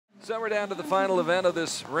So we're down to the final event of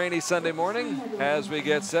this rainy Sunday morning as we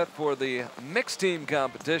get set for the mixed team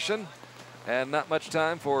competition. And not much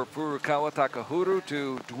time for Furukawa Takahuru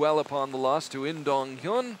to dwell upon the loss to In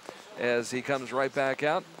Dong-hyun as he comes right back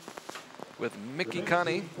out with Miki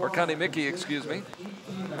Kani, or Kani Miki, excuse me.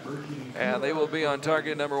 And they will be on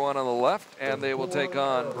target number 1 on the left, and they will take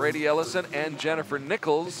on Brady Ellison and Jennifer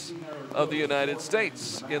Nichols of the United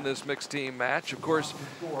States in this mixed team match. Of course,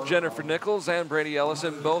 Jennifer Nichols and Brady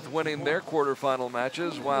Ellison both winning their quarterfinal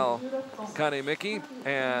matches, while Kani Miki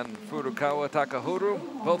and Furukawa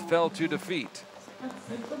Takahuru both fell to defeat.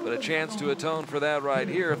 But a chance to atone for that right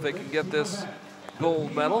here if they can get this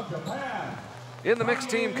gold medal in the mixed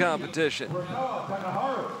team competition.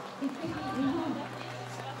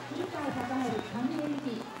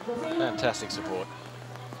 Fantastic support.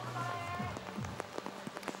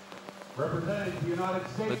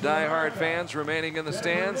 The die-hard fans remaining in the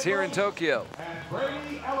stands here in Tokyo.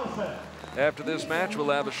 After this match, we'll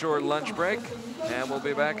have a short lunch break, and we'll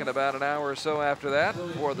be back in about an hour or so after that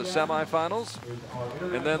for the semifinals,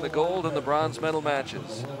 and then the gold and the bronze medal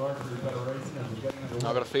matches. I've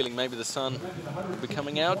got a feeling maybe the sun will be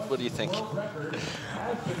coming out. What do you think?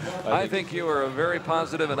 I think you are a very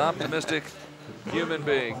positive and optimistic human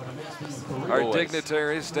being. Our Always.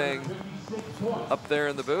 dignitaries staying up there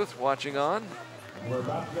in the booth, watching on.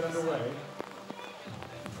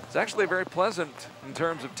 It's actually very pleasant in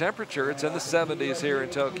terms of temperature. It's in the 70s here in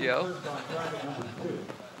Tokyo.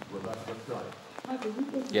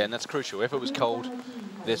 Yeah, and that's crucial. If it was cold,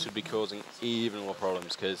 this would be causing even more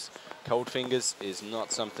problems because cold fingers is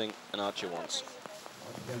not something an archer wants.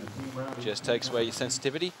 Just takes away your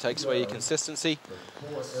sensitivity, takes away your consistency,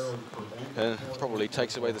 and probably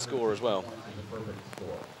takes away the score as well.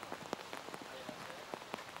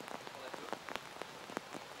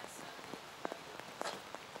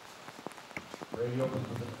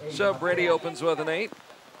 So Brady opens with an 8.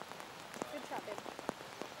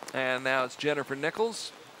 And now it's Jennifer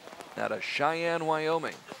Nichols out of Cheyenne,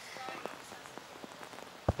 Wyoming.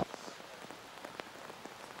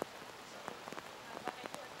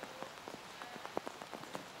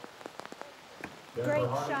 Great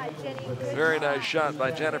shot, Jenny. Good Very job. nice shot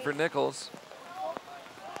by Jennifer Nichols.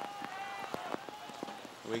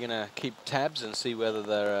 We're going to keep tabs and see whether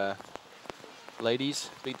the ladies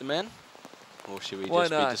beat the men, or should we Why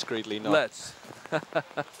just not? be discreetly not? Let's.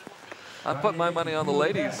 I put my money on the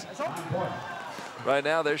ladies. Right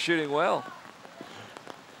now, they're shooting well.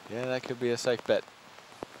 Yeah, that could be a safe bet.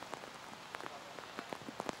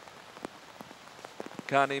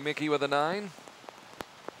 Kani Miki with a 9.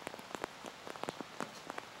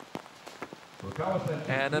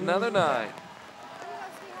 And another 9.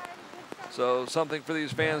 So something for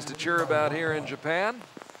these fans to cheer about here in Japan,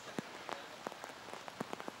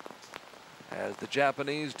 as the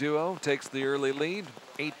Japanese duo takes the early lead,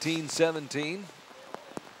 18-17.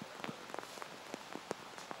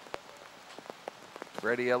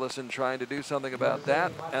 Brady Ellison trying to do something about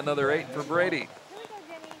that. Another 8 for Brady. Here we go,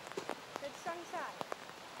 Jenny. Good strong shot.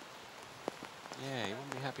 Yeah, you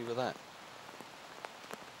wouldn't be happy with that.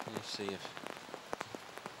 Let's see if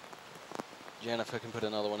Jennifer can put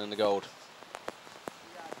another one in the gold.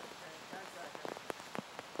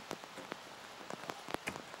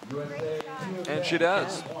 And she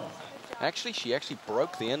does. Actually, she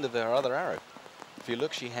broke the end of her other arrow. If you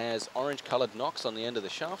look, she has orange-colored knocks on the end of the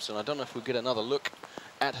shafts, and I don't know if we'll get another look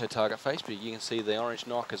at her target face, but you can see the orange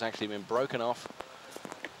knock has actually been broken off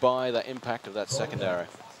by the impact of that second arrow.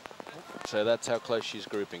 So that's how close she's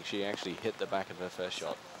grouping. She actually hit the back of her first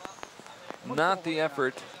shot. Not the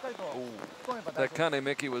effort that Kani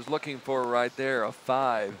Miki was looking for right there, a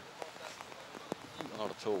 5. Not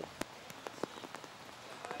at all.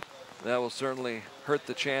 That will certainly hurt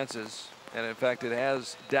the chances, and in fact it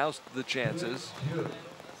has doused the chances.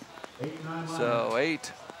 So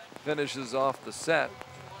 8 finishes off the set.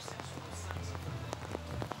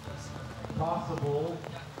 Possible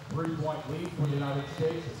 3-point lead for the United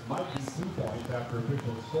States. It might be 2 points after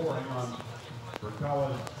official scoring on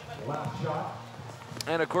Furukawa's last shot.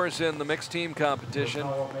 And of course, in the mixed team competition,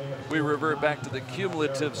 we revert back to the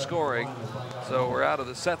cumulative scoring. So we're out of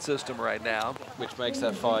the set system right now. Which makes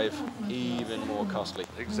that 5 even more costly.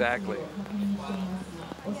 Exactly.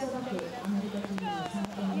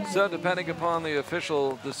 So depending upon the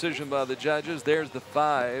official decision by the judges, there's the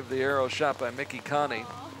 5, the arrow shot by Miki Kani,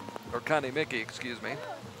 or Kani Miki, excuse me.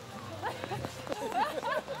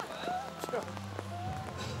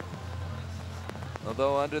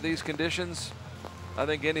 Although under these conditions, I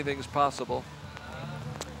think anything's possible.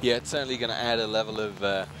 Yeah, it's certainly going to add a level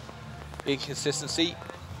of inconsistency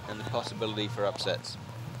and the possibility for upsets.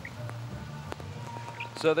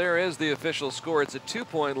 So there is the official score. It's a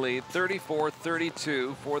 2-point lead,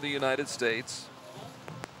 34-32 for the United States.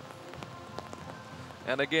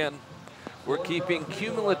 And again, we're keeping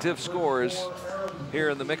cumulative scores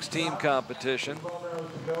here in the mixed team competition.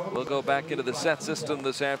 We'll go back into the set system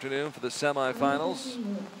this afternoon for the semifinals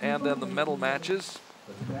and then the medal matches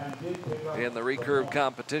in the recurve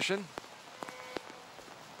competition.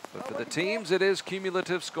 But for the teams, it is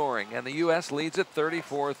cumulative scoring, and the U.S. leads at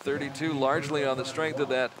 34-32, largely on the strength of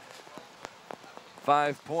that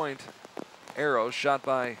 5-point arrow shot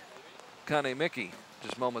by Kanemický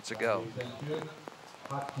just moments ago.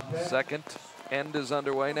 Second end is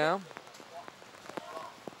underway now.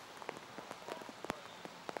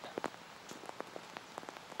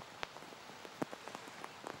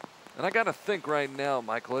 And I got to think right now,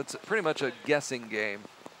 Michael, it's pretty much a guessing game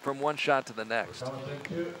from one shot to the next.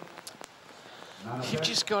 You've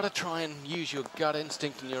just got to try and use your gut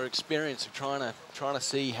instinct and your experience of trying to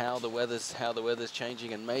see how the weather's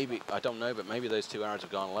changing, and maybe, I don't know, but maybe those two arrows have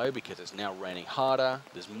gone low because it's now raining harder.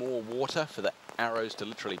 There's more water for the arrows to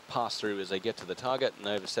literally pass through as they get to the target, and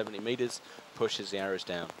over 70 meters pushes the arrows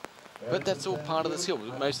down. But that's all part of the skill.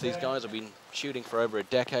 Most of these guys have been shooting for over a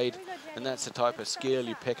decade, and that's the type of skill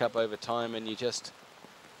you pick up over time, and you just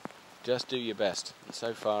do your best. And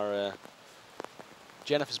so far,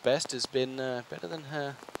 Jennifer's best has been better than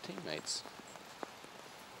her teammates.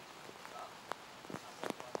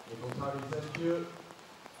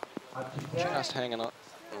 Just hanging on.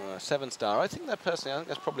 7-star. I think that's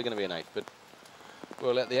probably going to be an 8, but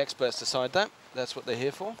we'll let the experts decide that. That's what they're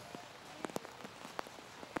here for.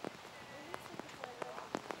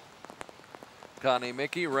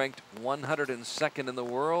 Kanemický ranked 102nd in the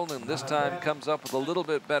world, and this time comes up with a little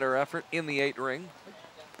bit better effort in the 8 ring.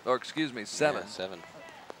 Or excuse me, 7. Yeah, 7.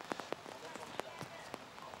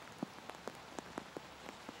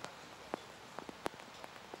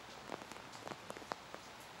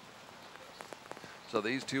 So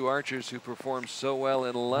these two archers who performed so well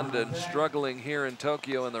in London, struggling here in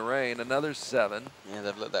Tokyo in the rain, another 7. Yeah,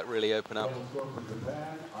 they've let that really open up.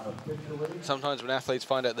 Sometimes when athletes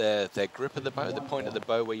find out their grip of the bow, the point of the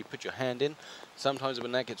bow where you put your hand in, sometimes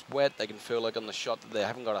when that gets wet, they can feel like on the shot that they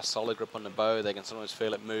haven't got a solid grip on the bow. They can sometimes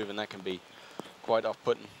feel it move, and that can be quite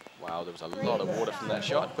off-putting. Wow, there was a lot of water from that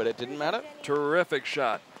shot, but it didn't matter. Terrific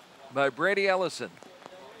shot by Brady Ellison,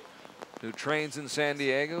 who trains in San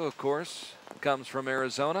Diego, of course. Comes from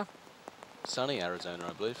Arizona. Sunny Arizona,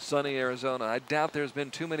 I believe. Sunny Arizona. I doubt there's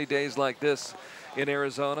been too many days like this in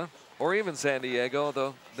Arizona or even San Diego,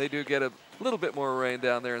 although they do get a little bit more rain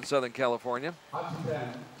down there in Southern California.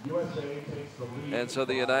 And so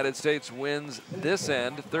the United States wins this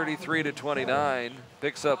end 33-29,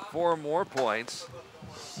 picks up 4 more points.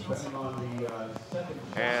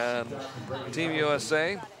 And Team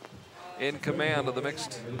USA in command of the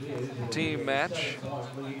mixed team match.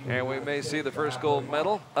 And we may see the first gold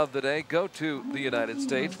medal of the day go to the United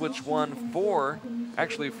States, which won 5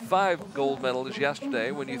 gold medals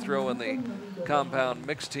yesterday when you throw in the compound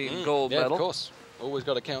mixed team gold medal. Of course. Always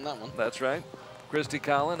got to count that one. That's right. Christy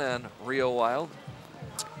Collin and Rio Wild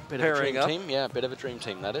pairing up. Team, yeah, a bit of a dream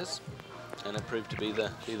team, that is. And it proved to be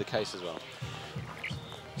the case as well.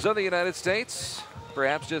 So the United States,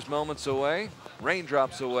 perhaps just moments away,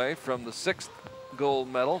 raindrops away from the 6th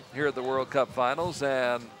gold medal here at the World Cup Finals,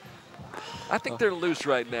 and I think they're loose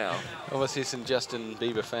right now. Obviously some Justin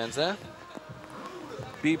Bieber fans there.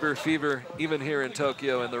 Bieber fever even here in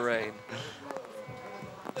Tokyo in the rain.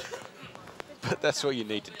 But that's what you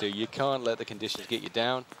need to do. You can't let the conditions get you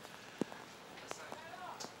down.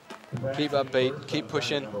 Keep upbeat, keep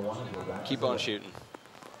pushing, keep on shooting.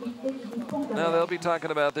 Now they'll be talking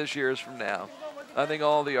about this year's from now. I think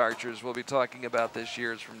all the archers will be talking about this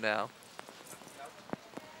year's from now.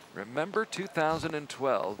 Remember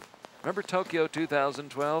 2012. Remember Tokyo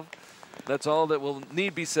 2012? That's all that will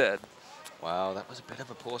need be said. Wow, that was a bit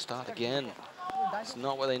of a poor start again. It's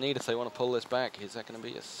not what they need if they want to pull this back. Is that going to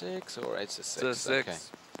be a 6 or it's a 6? It's a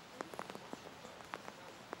 6.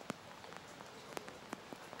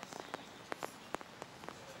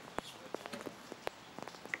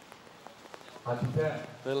 Okay.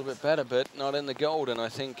 A little bit better, but not in the gold. And I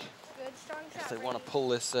think if they want to pull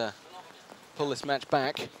this match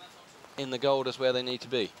back, in the gold is where they need to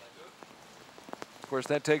be. Of course,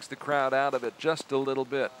 that takes the crowd out of it just a little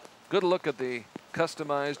bit. Good look at the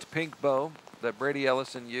customized pink bow that Brady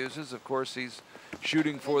Ellison uses. Of course, he's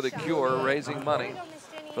shooting for the cure, raising money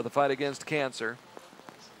for the fight against cancer.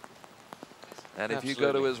 And if you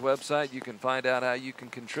go to his website, you can find out how you can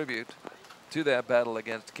contribute to that battle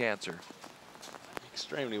against cancer.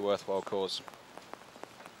 Extremely worthwhile cause.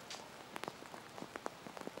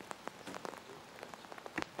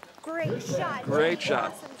 Great shot. Great Jenny.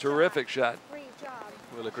 shot. Awesome Terrific shot. Great job.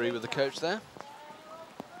 We'll agree with the coach there.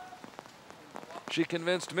 She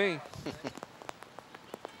convinced me.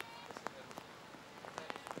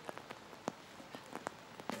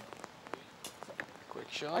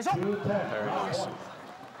 Quick shot. Very nice.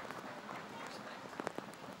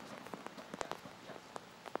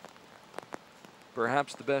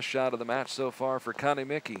 Perhaps the best shot of the match so far for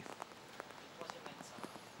Kanemichi.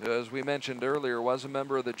 As we mentioned earlier, was a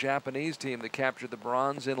member of the Japanese team that captured the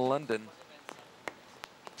bronze in London.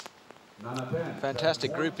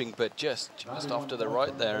 Fantastic grouping, but just off to the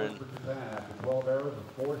right there, and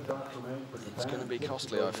it's going to be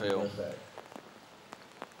costly, I feel.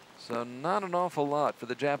 So not an awful lot for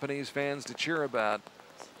the Japanese fans to cheer about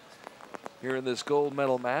here in this gold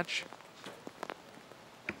medal match.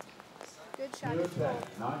 Good shot.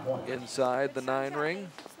 Inside the 9 ring.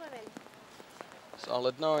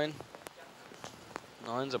 Solid 9.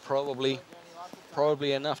 9s are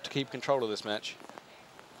probably enough to keep control of this match.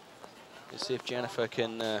 Let's see if Jennifer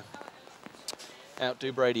can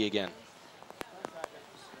outdo Brady again.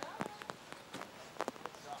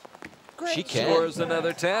 Great She can. Scores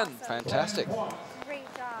another 10. Fantastic. Great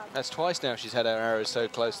job. That's twice now she's had her arrows so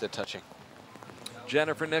close they're touching.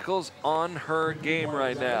 Jennifer Nichols on her game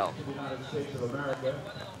right now.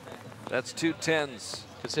 That's 2 10s.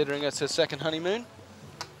 Considering it's her second honeymoon,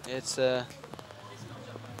 it's a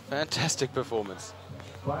fantastic performance.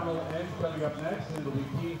 Final end coming up next, and it'll be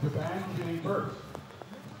Team Japan shooting first.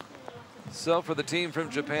 So for the team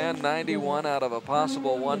from Japan, 91 out of a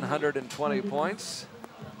possible 120 points.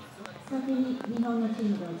 And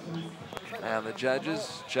the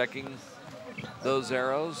judges checking those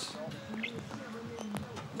arrows.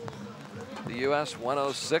 The U.S.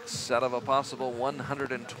 106 out of a possible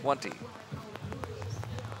 120.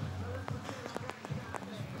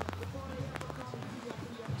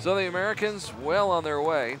 So the Americans well on their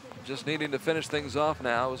way, just needing to finish things off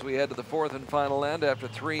now as we head to the 4th and final end after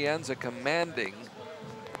 3 ends, a commanding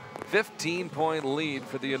 15-point lead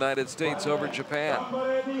for the United States over Japan.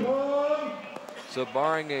 So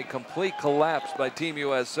barring a complete collapse by Team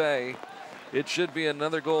USA, it should be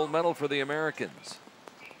another gold medal for the Americans.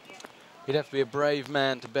 You'd have to be a brave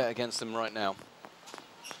man to bet against them right now.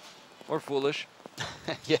 Or foolish.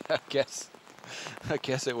 Yeah, I guess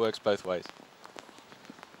it works both ways.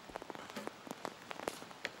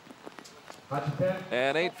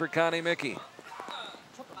 And 8 for Kanemichi. They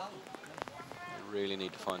really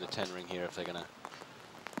need to find a 10 ring here if they're going to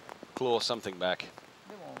claw something back.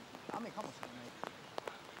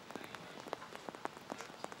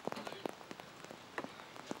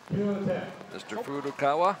 Mr.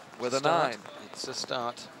 Furukawa with a 9. It's a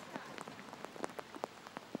start.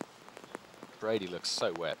 Brady looks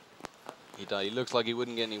so wet. He looks like he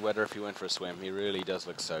wouldn't get any wetter if he went for a swim. He really does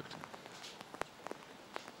look soaked.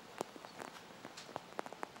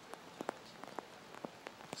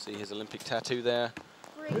 See his Olympic tattoo there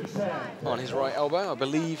on his right elbow. I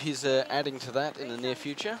believe he's adding to that in the near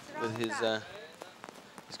future with his.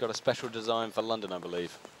 He's got a special design for London, I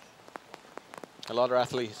believe. A lot of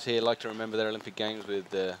athletes here like to remember their Olympic Games with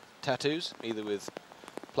tattoos, either with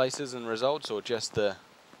places and results or just the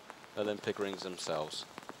Olympic rings themselves.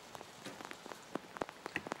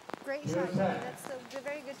 Great shot. That's a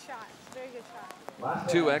very good shot. Very good shot.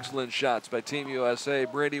 2 excellent shots by Team USA.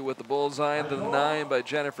 Brady with the bullseye, and the 9 by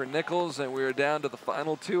Jennifer Nichols, and we are down to the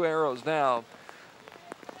final 2 arrows now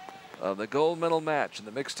of the gold medal match in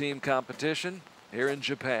the mixed team competition here in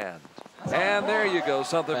Japan. And there you go,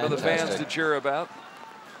 something for the fans to cheer about.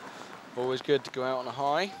 Always good to go out on a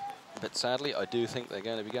high, but sadly I do think they're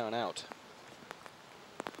going to be going out.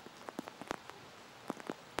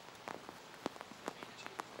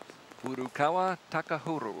 Furukawa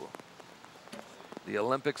Takahuru, the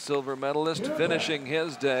Olympic silver medalist, finishing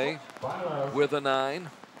his day with a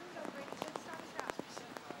 9.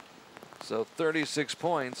 So 36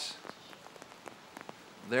 points,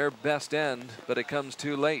 their best end, but it comes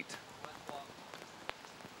too late.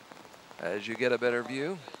 As you get a better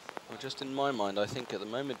view. Well, just in my mind, I think at the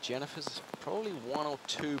moment Jennifer's probably 1 or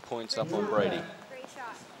 2 points up on Brady.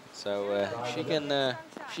 So she can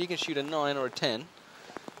shoot a 9 or a 10.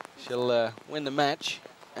 She'll win the match,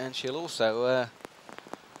 and she'll also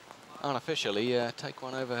unofficially take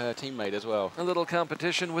one over her teammate as well. A little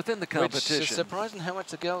competition within the competition. Which is surprising how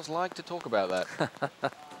much the girls like to talk about that.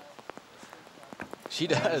 She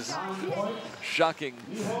does. Shocking.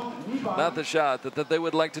 Not the shot, that they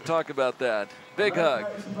would like to talk about that. Big hug.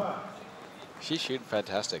 She's shooting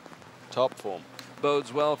fantastic. Top form.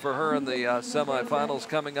 Bodes well for her in the semifinals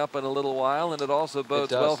coming up in a little while, and it also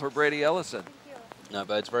bodes well for Brady Ellison. No,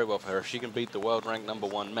 bodes very well for her. If she can beat the world-ranked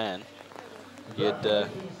 #1 man,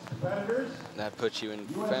 that puts you in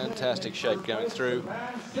fantastic shape going through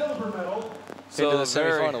into the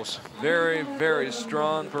semi-finals. Very, very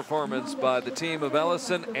strong performance by the team of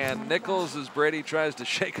Ellison and Nichols as Brady tries to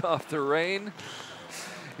shake off the rain.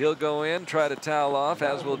 He'll go in, try to towel off,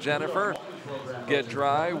 as will Jennifer. Get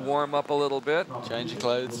dry, warm up a little bit. Change your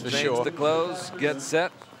clothes for sure. Change the clothes, get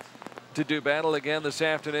set to do battle again this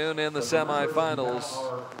afternoon in the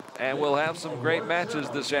semifinals. And we'll have some great matches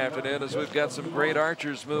this afternoon as we've got some great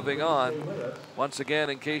archers moving on. Once again,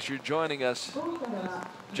 in case you're joining us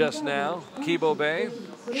just now, Kibo Bay,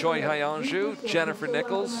 Choi Hyanju, Jennifer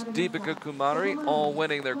Nichols, Deepika Kumari, all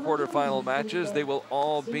winning their quarterfinal matches. They will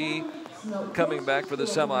all be coming back for the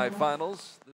semifinals.